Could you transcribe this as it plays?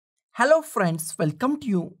Hello friends, welcome to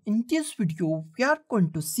you. In this video, we are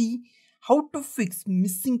going to see how to fix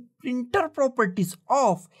missing printer properties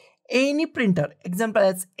of any printer. Example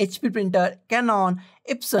as HP printer, Canon,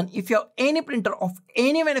 Epson. If you have any printer of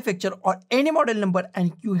any manufacturer or any model number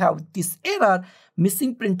and you have this error,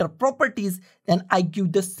 missing printer properties, then I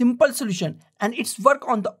give the simple solution and it's work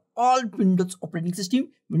on the all Windows operating system,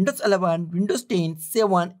 Windows 11, Windows 10,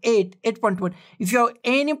 7, 8, 8.1. If you have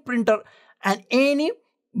any printer and any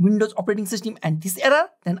Windows operating system and this error,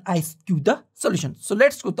 then I give the solution. So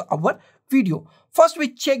let's go to our video. First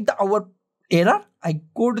we check our error. I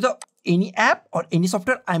go to the any app or any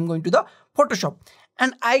software. I'm going to the Photoshop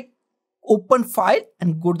and I open file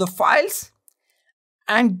and go to the files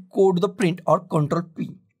and go to the print or Control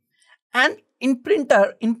P. And in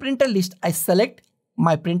printer list, I select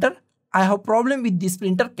my printer. I have problem with this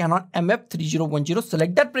printer, Canon MF3010.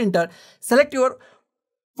 Select that printer, select your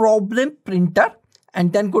problem printer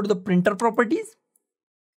and then go to the printer properties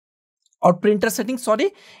or printer settings.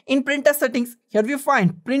 In printer settings, here we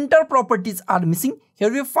find printer properties are missing. Here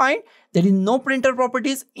we find there is no printer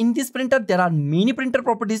properties. In this printer, there are many printer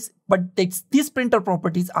properties, but these printer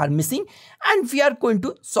properties are missing and we are going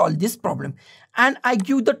to solve this problem. And I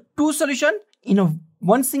give the two solution in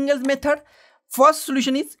one single method. First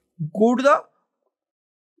solution is go to the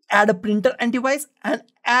add a printer and device and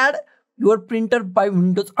add your printer by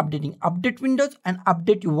Windows updating. Update Windows and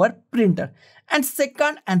update your printer. And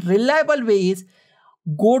second and reliable way is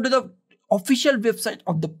go to the official website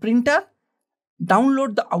of the printer,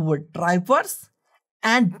 download our drivers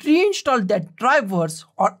and reinstall that drivers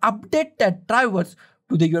or update that drivers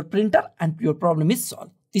to your printer and your problem is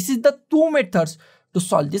solved. This is the two methods to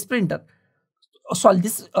solve this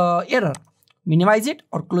error. Minimize it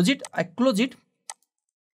or close it. I close it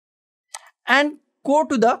and go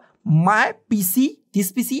to the my PC,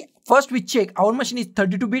 this PC. First we check our machine is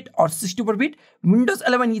 32-bit or 64-bit. Windows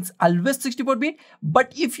 11 is always 64-bit,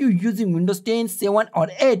 but if you using Windows 10, 7 or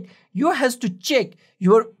 8, you has to check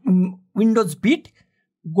your Windows bit.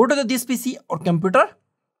 Go to this PC or computer,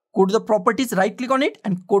 go to the properties, right click on it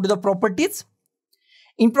and go to the properties.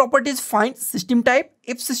 In properties, find system type.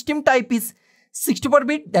 If system type is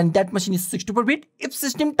 64-bit, then that machine is 64-bit. If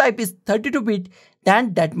system type is 32-bit,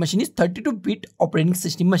 then that machine is 32-bit operating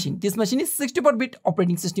system machine. This machine is 64-bit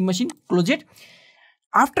operating system machine. Close it.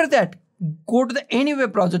 After that, go to any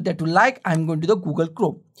web browser that you like. I'm going to the Google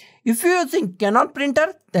Chrome. If you're using Canon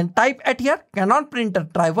printer, then type at here Canon printer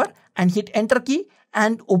driver and hit enter key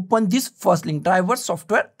and open this first link, driver,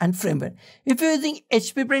 software and firmware. If you're using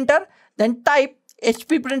HP printer, then type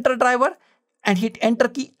HP printer driver and hit enter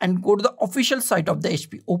key and go to the official site of the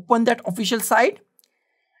HP. Open that official site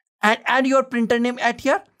and add your printer name at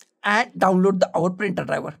here and download our printer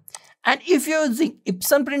driver. And if you're using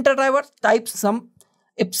Epson printer driver, type some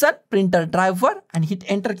Epson printer driver and hit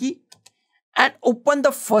enter key and open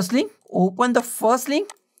the first link. Open the first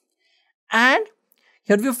link and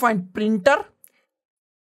here we find printer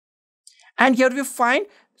and here we find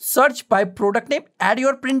search by product name, add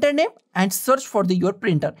your printer name and search for your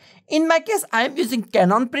printer. In my case, I am using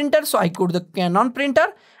Canon printer. So I go to the Canon printer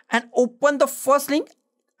and open the first link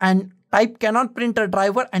and type Canon printer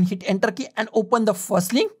driver and hit enter key and open the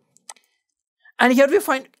first link. And here we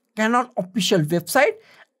find Canon official website.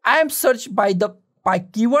 I am searched by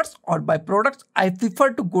keywords or by products. I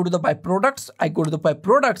prefer to go to the by products. I go to the by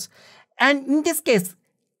products and in this case,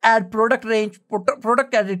 add product range,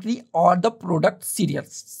 product category or the product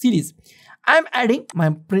series. I am adding my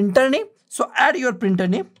printer name. So add your printer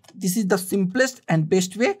name. This is the simplest and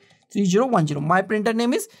best way, 3010. My printer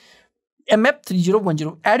name is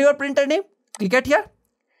MF3010. Add your printer name, click at here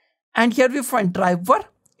and here we find driver.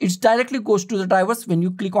 It directly goes to the drivers when you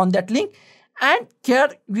click on that link and here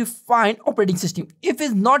we find operating system. If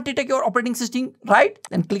it's not detect your operating system right,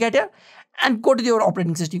 then click at here and go to your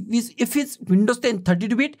operating system. If it's Windows 10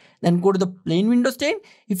 32-bit, then go to the plain Windows 10.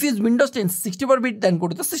 If it's Windows 10 64-bit, then go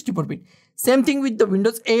to the 64-bit. Same thing with the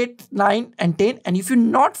Windows 8, 9 and 10. And if you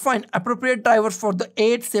not find appropriate drivers for the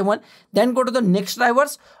 8, 7, then go to the next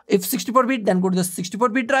drivers. If 64-bit, then go to the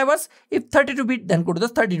 64-bit drivers. If 32-bit, then go to the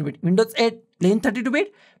 32-bit. Windows 8 plain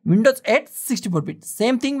 32-bit, Windows 8 64-bit.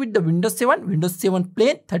 Same thing with the Windows 7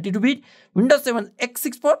 plain 32-bit, Windows 7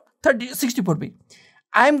 x64 64-bit.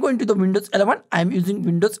 I am going to the Windows 11. I am using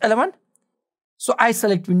Windows 11. So I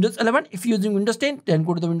select Windows 11. If you're using Windows 10, then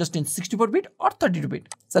go to the Windows 10 64-bit or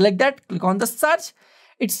 32-bit. Select that, click on the search.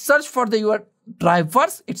 It search for your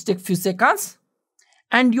drivers. It takes few seconds.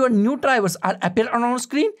 And your new drivers are appear on our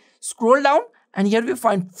screen. Scroll down and here we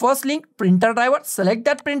find first link, printer driver. Select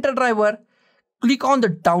that printer driver. Click on the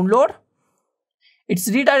download. It's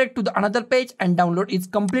redirect to the another page and download is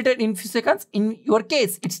completed in few seconds. In your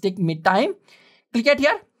case, it's take me time. Click at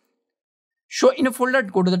here, show in a folder,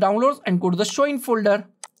 go to the downloads and go to the show in folder.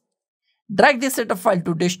 Drag this setup file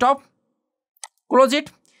to desktop, close it.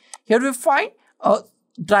 Here we find a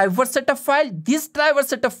driver setup file. This driver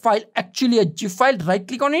setup file actually a zip file. Right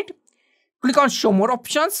click on it, click on show more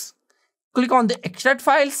options, click on the extract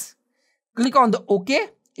files, click on the OK.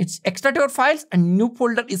 It's extract your files and new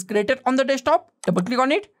folder is created on the desktop. Double click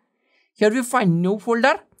on it. Here we find new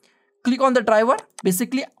folder. Click on the driver.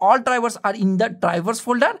 Basically all drivers are in the drivers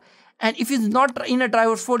folder, and if it's not in a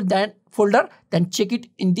drivers folder, then check it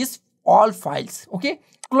in this all files. Okay,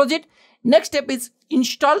 close it. Next step is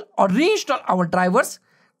install or reinstall our drivers.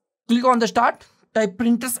 Click on the start, type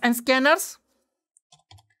printers and scanners.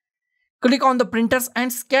 Click on the printers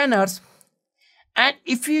and scanners, and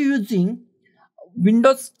if you're using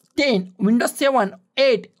Windows 10, Windows 7,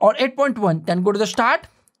 8 or 8.1, then go to the start,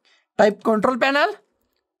 type control panel.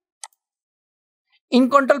 In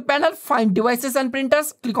control panel, find devices and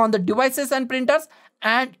printers. Click on the devices and printers,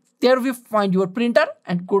 and there we find your printer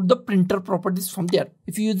and go to the printer properties from there.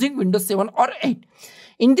 If you're using Windows 7 or 8,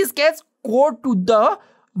 in this case, go to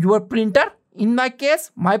your printer. In my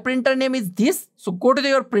case, my printer name is this. So go to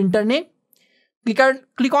your printer name. Click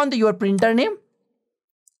on your printer name.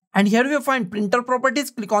 And here we find printer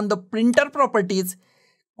properties. Click on the printer properties,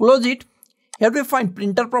 close it. Here we find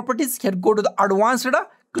printer properties. Here go to the advanced.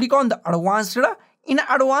 Click on the advanced. In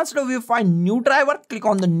advanced we find new driver. Click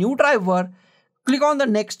on the new driver. Click on the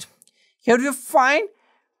next. Here we find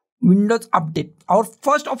Windows Update. Our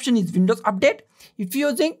first option is Windows Update. If you're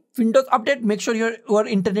using Windows Update, make sure your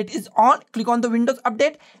internet is on. Click on the Windows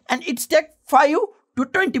Update, and it's take 5 to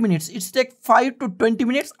 20 minutes. It's take 5 to 20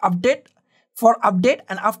 minutes for update,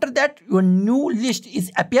 and after that your new list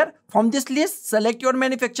is appear. From this list, select your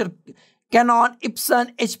manufacturer: Canon,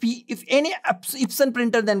 Epson, HP. If any Epson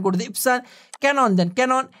printer, then go to the Epson. Canon, then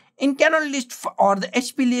Canon. In Canon list or the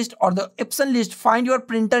HP list or the Epson list, find your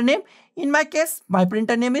printer name. In my case, my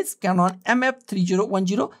printer name is Canon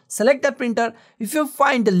MF3010. Select the printer. If you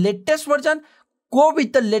find the latest version, go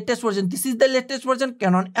with the latest version. This is the latest version,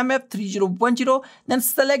 Canon MF3010. Then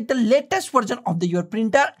select the latest version of your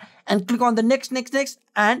printer and click on the next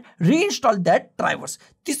and reinstall that drivers.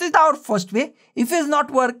 This is our first way. If it does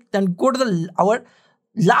not work, then go to our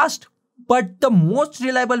last but the most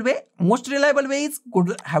reliable way. Is go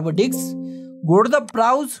to have a disk, go to the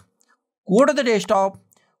browse, go to the desktop,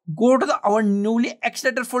 go to our newly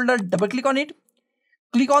extracted folder, double click on it,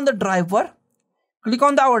 click on the driver, click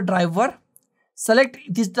on our driver. Select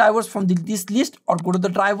these drivers from this list or go to the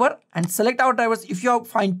driver and select our drivers. If you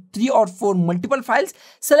find 3 or 4 multiple files,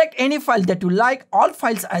 select any file that you like, all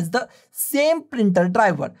files as the same printer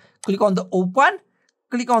driver. Click on the open,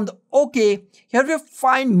 click on the OK. Here we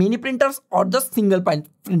find mini printers or the single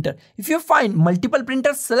printer. If you find multiple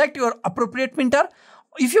printers, select your appropriate printer.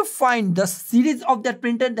 If you find the series of that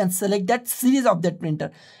printer, then select that series of that printer.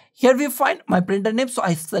 Here we find my printer name, so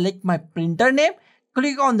I select my printer name.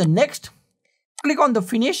 Click on the next. Click on the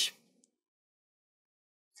finish,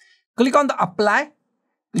 click on the apply,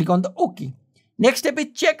 click on the OK. Next step is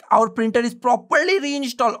check our printer is properly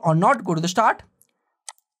reinstalled or not. Go to the start,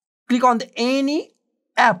 click on the any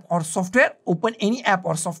app or software, open any app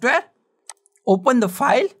or software, open the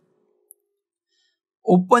file,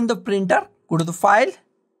 open the printer, go to the file,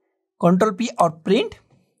 Ctrl P or print.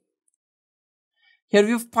 Here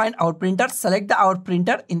we find our printer, select our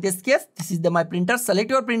printer. In this case, this is my printer. Select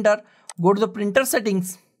your printer, go to the printer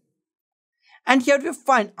settings, and here we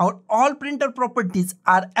find our all printer properties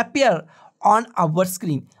are appear on our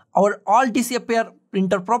screen. Our all DC appear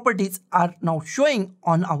printer properties are now showing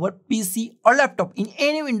on our PC or laptop, in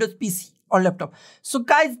any Windows PC or laptop. So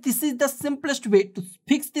guys, this is the simplest way to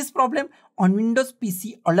fix this problem on Windows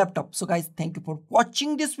PC or laptop. So guys, thank you for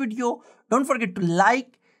watching this video. Don't forget to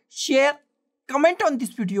like, share, comment on this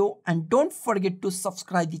video, and don't forget to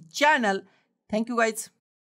subscribe the channel. Thank you guys.